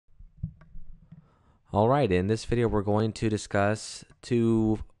Alright, in this video we're going to discuss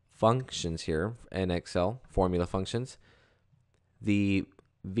two functions here in Excel, formula functions, the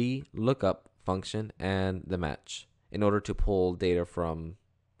VLOOKUP function and the match, in order to pull data from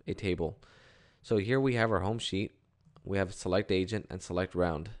a table. So here we have our home sheet, we have select agent and select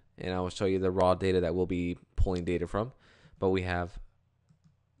round, and I will show you the raw data that we'll be pulling data from, but we have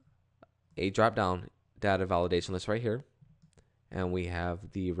a drop down data validation list right here, and we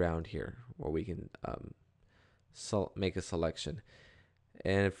have the round here where we can make a selection.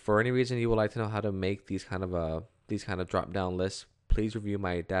 And if for any reason you would like to know how to make these kind of drop down lists, please review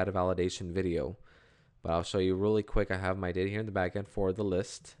my data validation video. But I'll show you really quick. I have my data here in the back end for the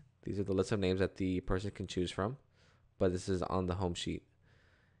list. These are the list of names that the person can choose from, but this is on the home sheet.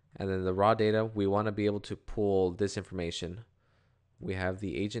 And then the raw data, we want to be able to pull this information. We have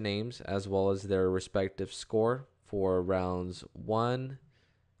the agent names as well as their respective score for rounds 1,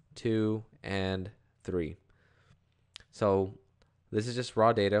 2, and 3. So this is just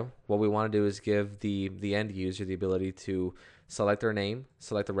raw data. What we want to do is give the end user the ability to select their name,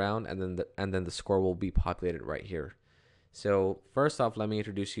 select the round, and then the score will be populated right here. So first off, let me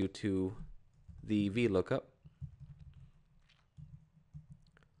introduce you to the VLOOKUP.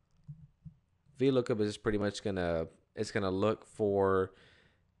 VLOOKUP is pretty much gonna look for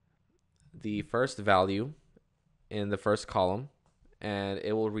the first value in the first column, and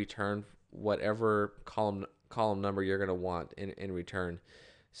it will return whatever column number you're going to want in return.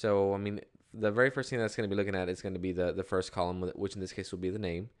 So I mean, the very first thing that's going to be looking at is going to be the first column, which in this case will be the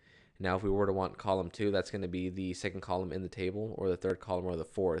name. Now if we were to want column 2, that's going to be the second column in the table, or the third column, or the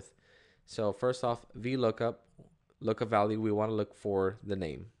fourth. So first off, VLOOKUP, lookup value, we want to look for the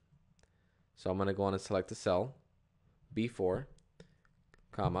name. So I'm going to go on and select the cell B4,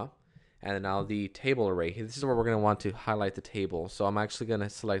 comma, and now the table array. This is where we're going to want to highlight the table. So I'm actually going to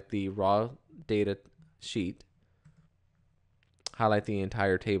select the raw data sheet, highlight the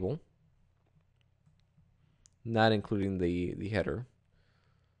entire table, not including the header.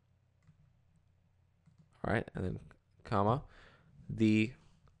 All right, and then comma, the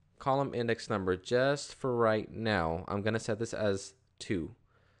column index number, just for right now, I'm going to set this as 2,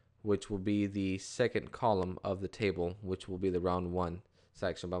 which will be the second column of the table, which will be the round 1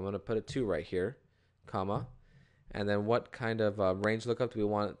 section. But I'm going to put a 2 right here, comma, and then what kind of range lookup do we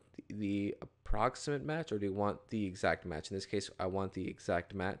want? The approximate match, or do you want the exact match? In this case, I want the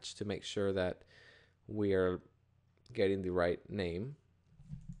exact match to make sure that we are getting the right name,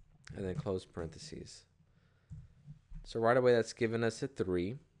 and then close parentheses. So right away, that's given us a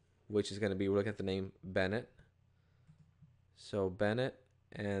 3, which is going to be, we're looking at the name Bennett. So Bennett,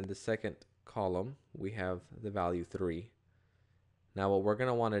 and the second column, we have the value 3. Now what we're going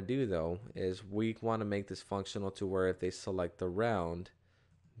to want to do though is we want to make this functional to where if they select the round,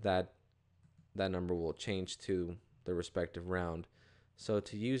 that number will change to the respective round. So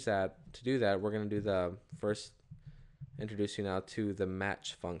to do that, we're going to do the first, introduce you now to the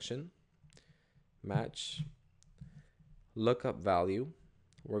match function. Match lookup value,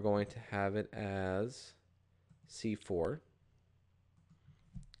 we're going to have it as C4.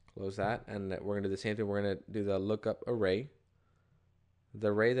 Close that, and we're going to do the same thing. We're going to do the lookup array. The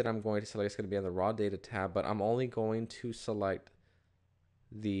array that I'm going to select is going to be on the raw data tab, but I'm only going to select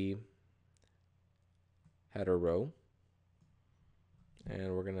the header row,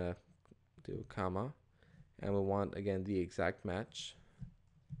 and we're going to do a comma, and we want again the exact match,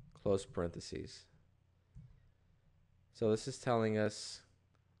 close parentheses. So this is telling us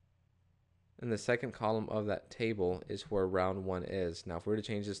in the second column of that table is where round 1 is. Now if we were to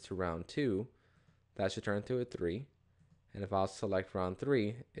change this to round 2, that should turn to a 3. And if I'll select round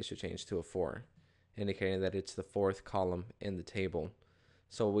 3, it should change to a 4, indicating that it's the fourth column in the table.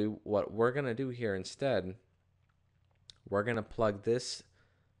 So what we're going to do here instead, we're going to plug this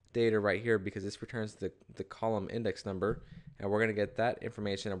data right here, because this returns the column index number, and we're going to get that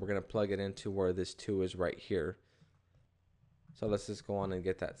information and we're going to plug it into where this 2 is right here. So let's just go on and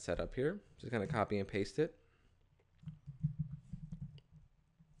get that set up here. Just going to copy and paste it.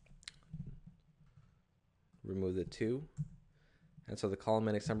 Remove the 2. And so the column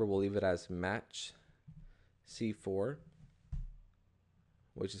index number, we'll leave it as match C4,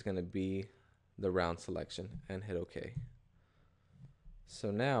 which is going to be the round selection, and hit OK.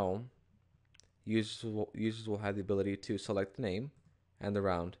 So now users will have the ability to select the name and the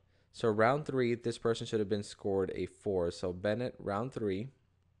round. So round 3, this person should have been scored a 4. So Bennett, round 3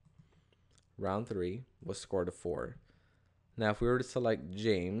 was scored a 4. Now if we were to select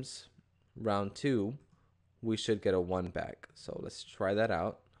James, round 2, we should get a 1 back. So let's try that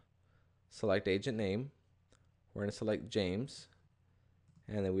out. Select agent name. We're going to select James.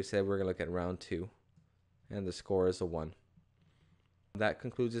 And then we said we're going to look at round 2. and the score is a 1. That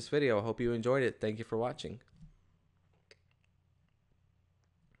concludes this video. I hope you enjoyed it. Thank you for watching.